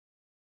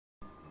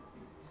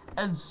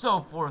And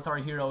so forth our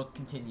heroes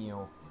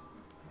continue.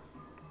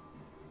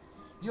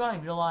 You know what I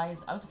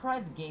realized? I was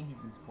surprised the GameCube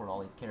can support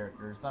all these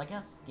characters, but I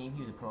guess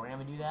GameCube is a program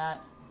to do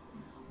that.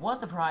 What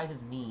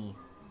surprises me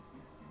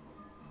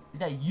is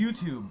that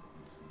YouTube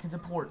can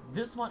support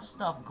this much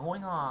stuff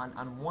going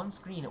on one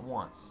screen at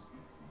once.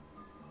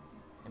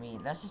 I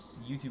mean, that's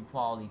just YouTube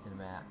quality to the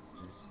max.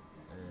 Just,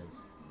 it is.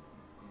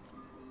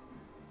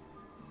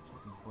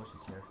 Check these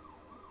bushes here.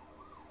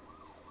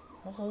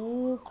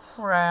 Oh,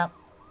 crap.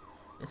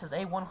 This is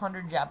a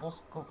 100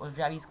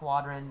 Jabby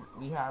Squadron.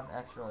 We have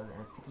extras,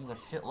 and it's taking a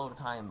shitload of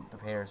time to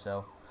prepare,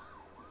 so...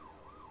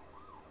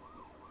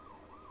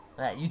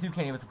 That YouTube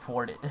can't even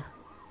support it.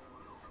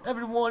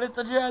 Everyone, it's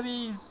the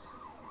Jabbies!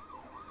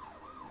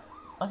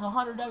 That's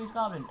 100 Jabby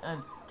Squadron,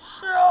 and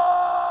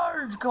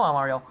charge! Come on,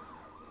 Mario.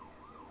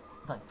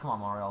 It's like, come on,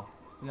 Mario.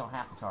 We don't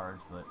have to charge,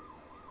 but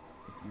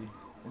if you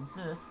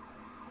insist.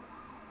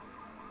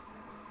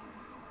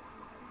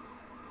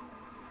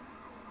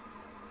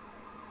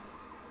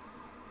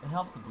 It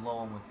helps to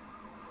blow them with,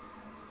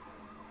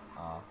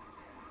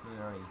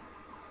 very...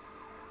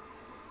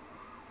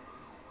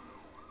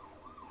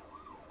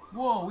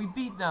 Whoa, we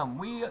beat them!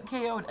 We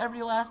KO'd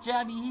every last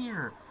Jabby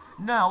here!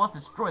 Now, let's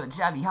destroy the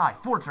Jabby High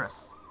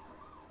Fortress!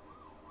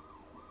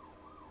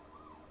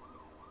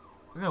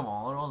 Look at them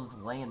all, they're all just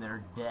laying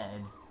there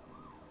dead.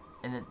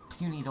 And the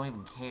punies don't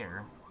even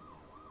care.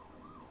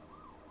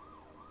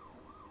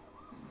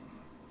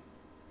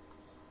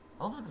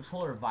 I love the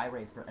controller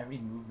vibrates for every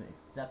movement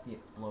except the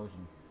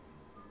explosion.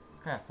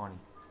 It's kind of funny.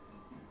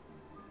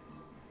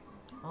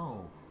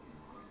 Oh,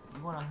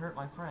 you want to hurt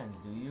my friends,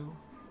 do you?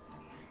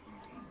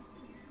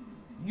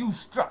 You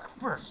struck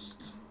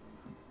first!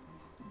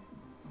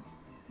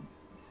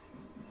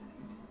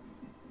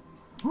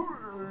 Oh,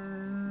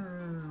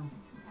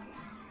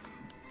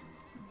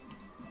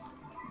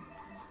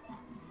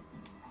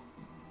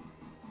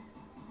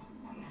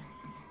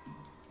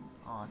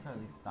 I could at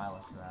least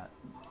stylish for that.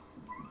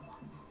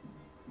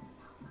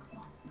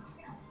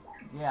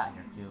 Yeah,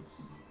 here, dupes.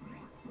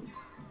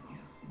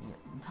 Yeah,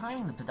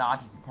 timing the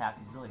Padachi's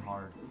attacks is really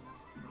hard.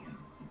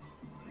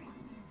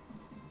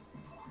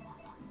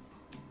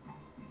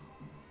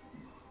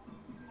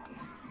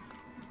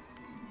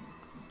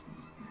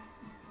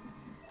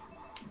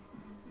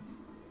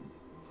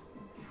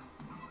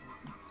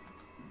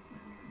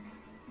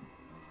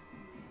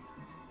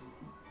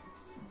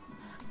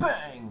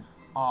 Bang!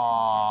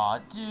 Aw,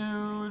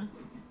 dude.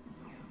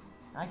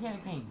 I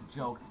can't make any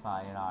jokes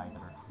about it either,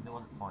 because it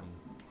wasn't funny.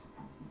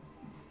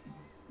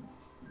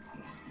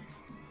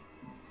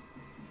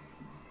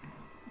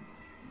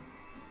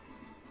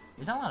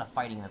 There's not a lot of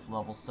fighting in this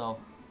level, so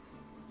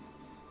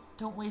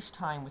don't waste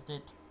time with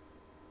it.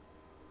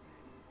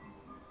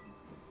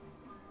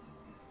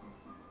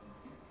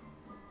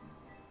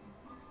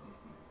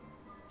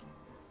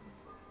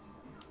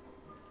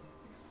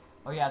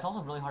 Oh yeah, it's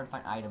also really hard to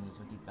find items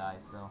with these guys,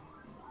 so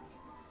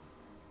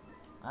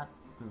that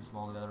groups them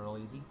all together real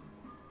easy.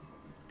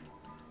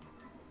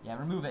 Yeah,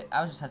 remove it.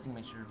 I was just testing to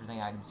make sure if there's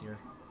any items here.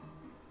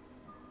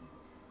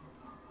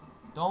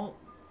 Don't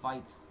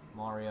fight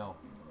Mario.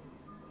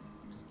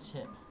 Just a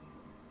tip.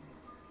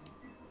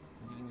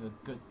 I'm giving you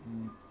a good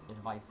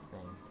advice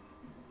thing.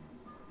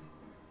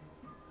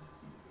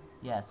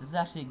 Yes, this is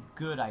actually a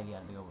good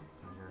idea to go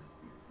through here.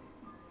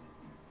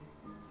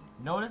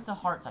 Notice the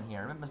hearts on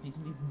here. It must be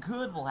something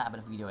good will happen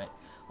if we do it.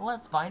 Well,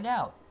 let's find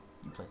out.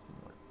 You place me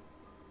in order.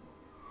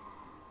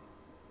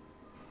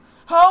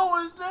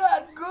 How is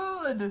that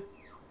good?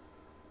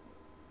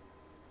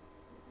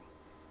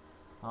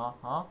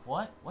 Huh?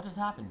 What? What just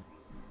happened?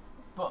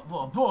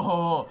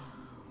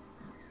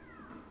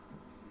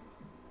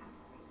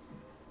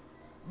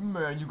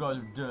 Man, you guys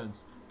are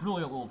dense.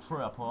 Brilliant little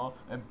trap, huh?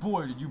 And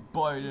boy, did you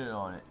bite in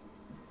on it.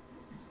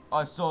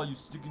 I saw you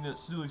sticking that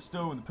silly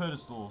stone in the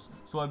pedestals,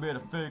 so I made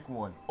a fake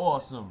one.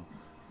 Awesome.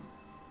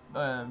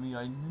 I mean,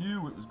 I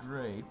knew it was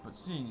great, but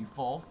seeing you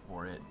fall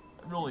for it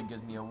really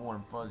gives me a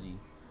warm fuzzy.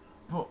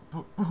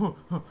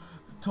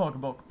 Talk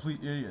about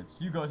complete idiots.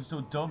 You guys are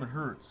so dumb it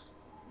hurts.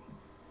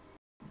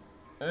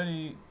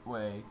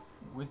 Anyway,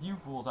 with you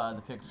fools out of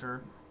the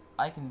picture,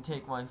 I can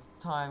take my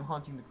time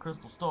hunting the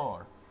crystal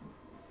star.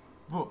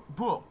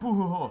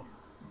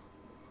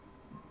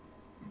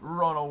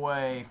 Run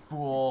away,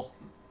 fool.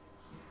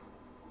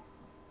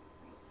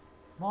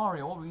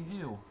 Mario, what do we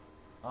do?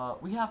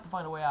 We have to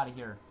find a way out of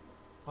here.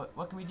 But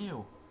what can we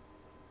do?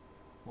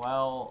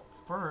 Well,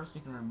 first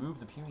we can remove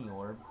the puny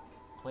orb,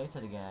 place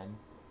it again,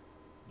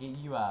 get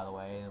you out of the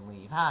way, and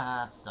leave.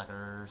 Haha,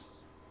 suckers.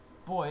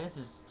 Boy, this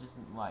is just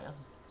right. Let's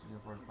just do the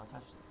first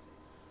class.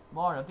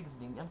 Mario, I think it's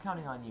I'm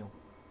counting on you.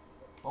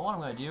 Well, what I'm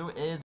gonna do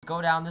is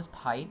go down this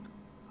pipe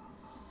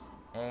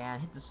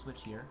and hit the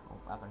switch here. Oh,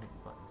 after I hit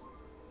these buttons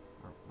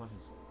or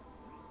bushes.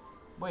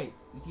 Wait,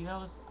 you see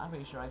those? I'm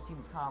pretty sure I've seen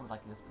these columns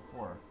like this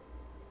before.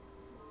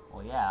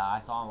 Well, yeah, I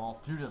saw them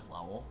all through this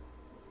level.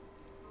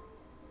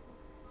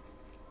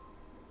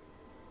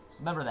 So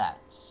remember that.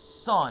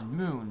 Sun,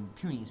 moon,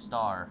 puny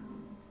star.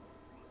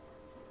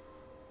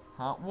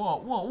 Huh?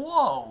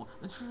 Whoa!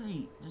 The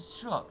tree just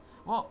shook.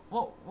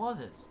 What was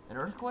it? An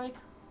earthquake?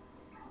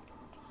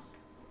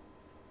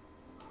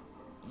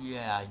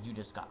 Yeah, you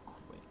just got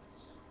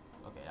quaked.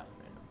 Okay, that was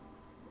random.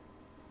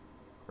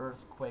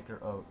 Earthquake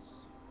or oats?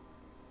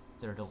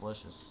 They're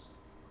delicious.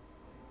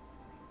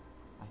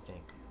 I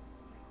think.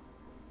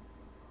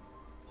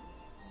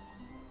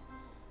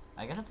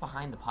 I guess it's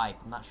behind the pipe.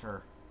 I'm not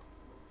sure.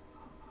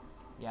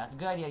 Yeah, it's a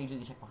good idea usually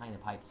to check behind the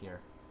pipes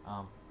here.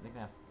 They're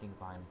gonna have things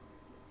behind them.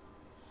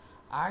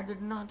 I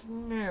did not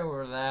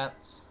know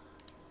that.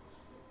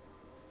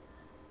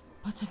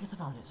 But tickets, I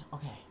found it.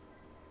 Okay.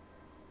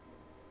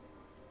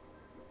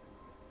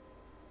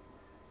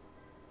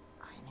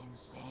 I'm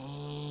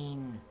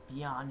insane.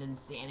 Beyond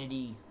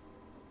insanity.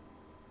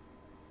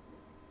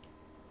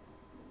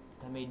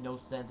 That made no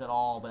sense at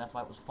all, but that's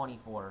why it was funny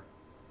for.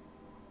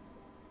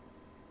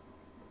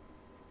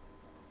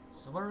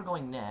 So where we're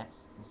going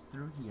next is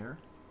through here.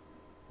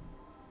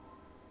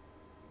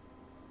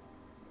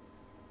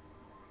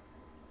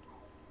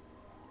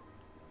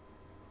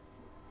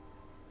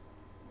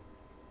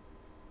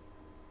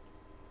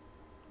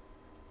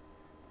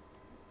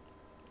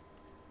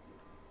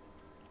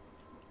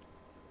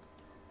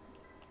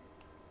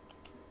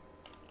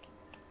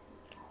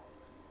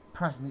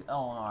 Pressing the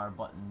L and R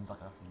buttons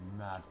like a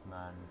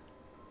madman.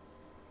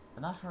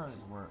 I'm not sure how this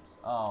works.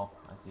 Oh,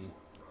 I see.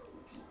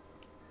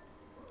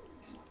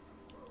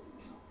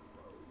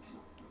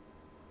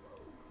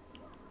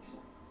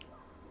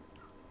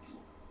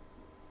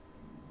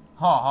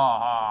 Ha ha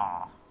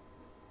ha!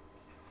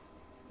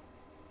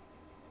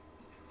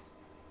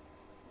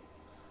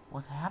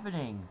 What's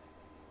happening?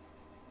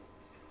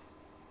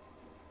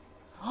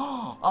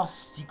 A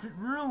secret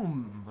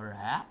room,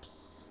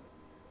 perhaps?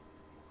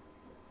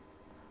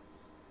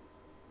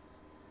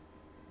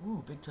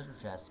 Ooh, big treasure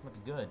chest. Might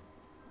be good.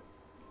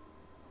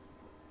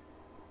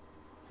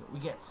 See what we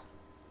get.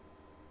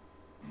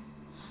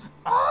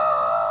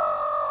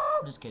 Ah!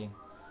 I'm just kidding.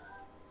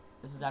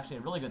 This is actually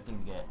a really good thing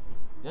to get.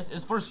 This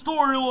is for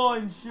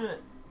storyline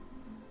shit!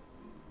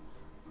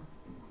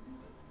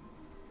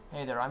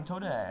 Hey there, I'm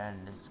Toda,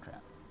 and this is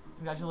crap.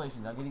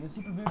 Congratulations, I'm getting a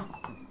super boost.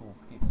 This cool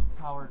kicks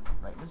powered.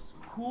 Right, this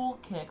cool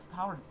kicks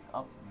powered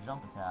up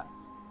jump attacks.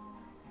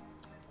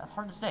 That's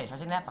hard to say. Try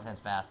saying that 5 times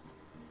fast.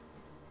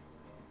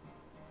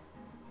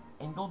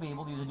 And you'll be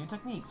able to use a new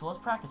technique, so let's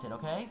practice it,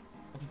 okay?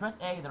 If you press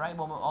A at the right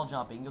moment while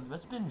jumping, you'll do a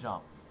spin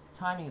jump.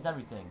 Timing is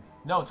everything.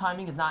 No,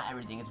 timing is not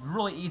everything. It's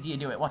really easy to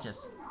do it. Watch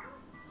this.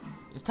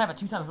 Just tap it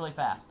 2 times really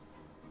fast.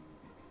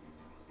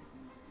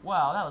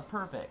 Wow, that was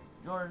perfect.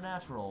 You're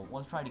natural.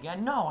 Let's try it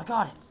again. No, I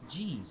got it.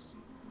 Jeez.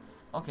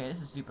 Okay,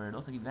 this is super. It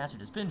looks like you've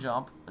mastered a spin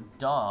jump.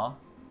 Duh.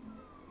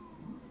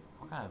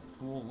 What kind of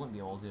fool wouldn't be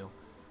able to?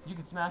 You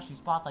can smash these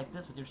spots like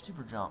this with your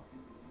super jump.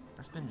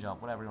 Or spin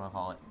jump, whatever you want to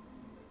call it.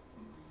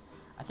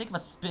 I think of a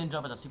spin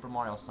jump as a Super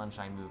Mario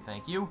Sunshine move,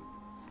 thank you.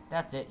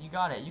 That's it, you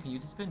got it. You can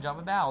use a spin jump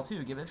in battle,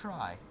 too. Give it a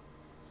try.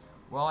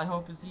 Well, I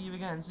hope to see you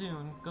again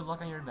soon. Good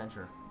luck on your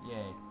adventure.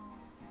 Yay.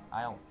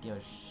 I don't give a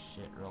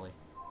shit, really.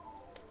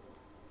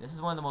 This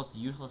is one of the most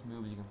useless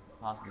moves you can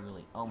possibly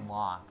really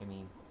unlock. I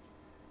mean,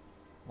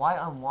 why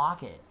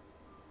unlock it?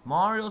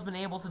 Mario's been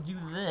able to do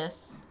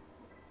this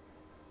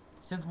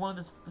since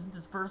since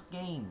his first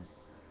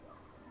games.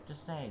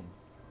 Just saying.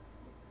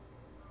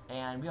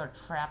 And we are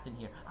trapped in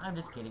here. I'm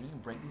just kidding. We can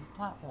break these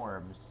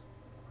platforms.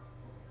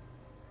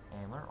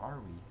 And where are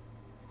we?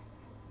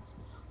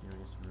 This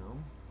mysterious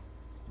room.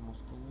 It's the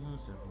most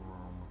elusive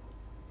room.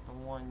 The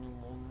one you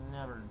will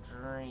never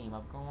dream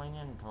of going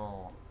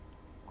into.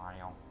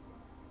 Mario.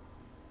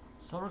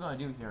 So what we're gonna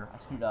do here, I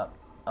screwed up.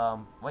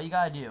 What you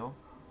gotta do,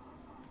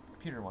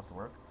 computer wants to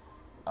work.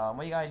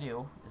 What you gotta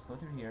do is go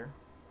through here.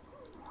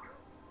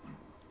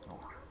 Oh,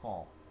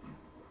 fall.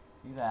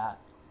 Do that.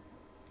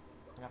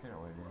 I gotta figure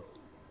out what it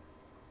is.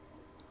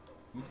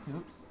 Use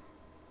coops.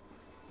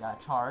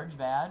 Got a charge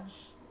badge.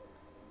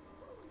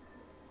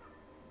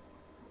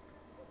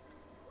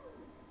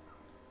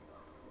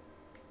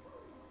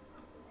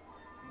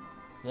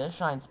 Get a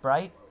shine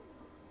sprite.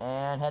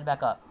 And head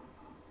back up.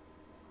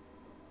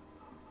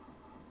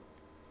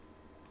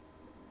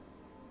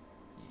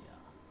 Yeah.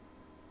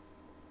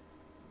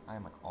 I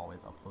am like always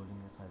uploading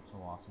this. I'm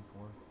so awesome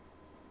for.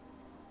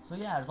 So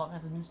yeah, there's all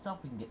kinds of new stuff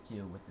we can get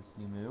to with this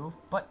new move.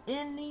 But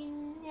in the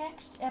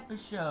next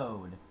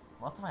episode.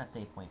 Well, let's find a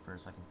save point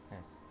first so I can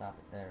kind of stop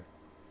it there.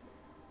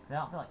 Because I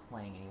don't feel like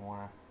playing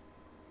anymore.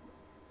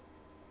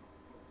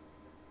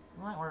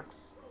 Well, that works.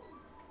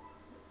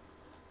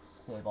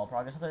 Save all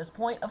progress up to this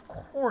point, of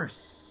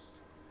course.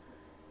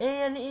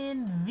 And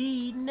in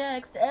the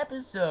next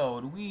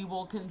episode, we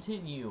will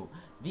continue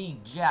the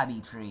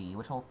Jabby Tree,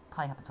 which will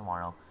probably happen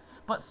tomorrow.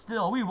 But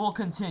still, we will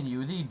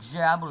continue the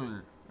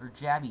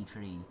Jabby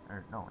Tree.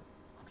 Or, no, it's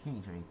the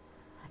Puny Tree.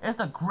 It's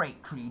the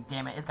Great Tree,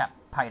 damn it. It's got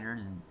Piters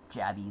and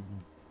Jabbies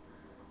and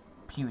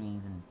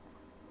Punies and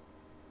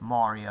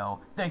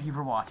Mario. Thank you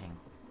for watching.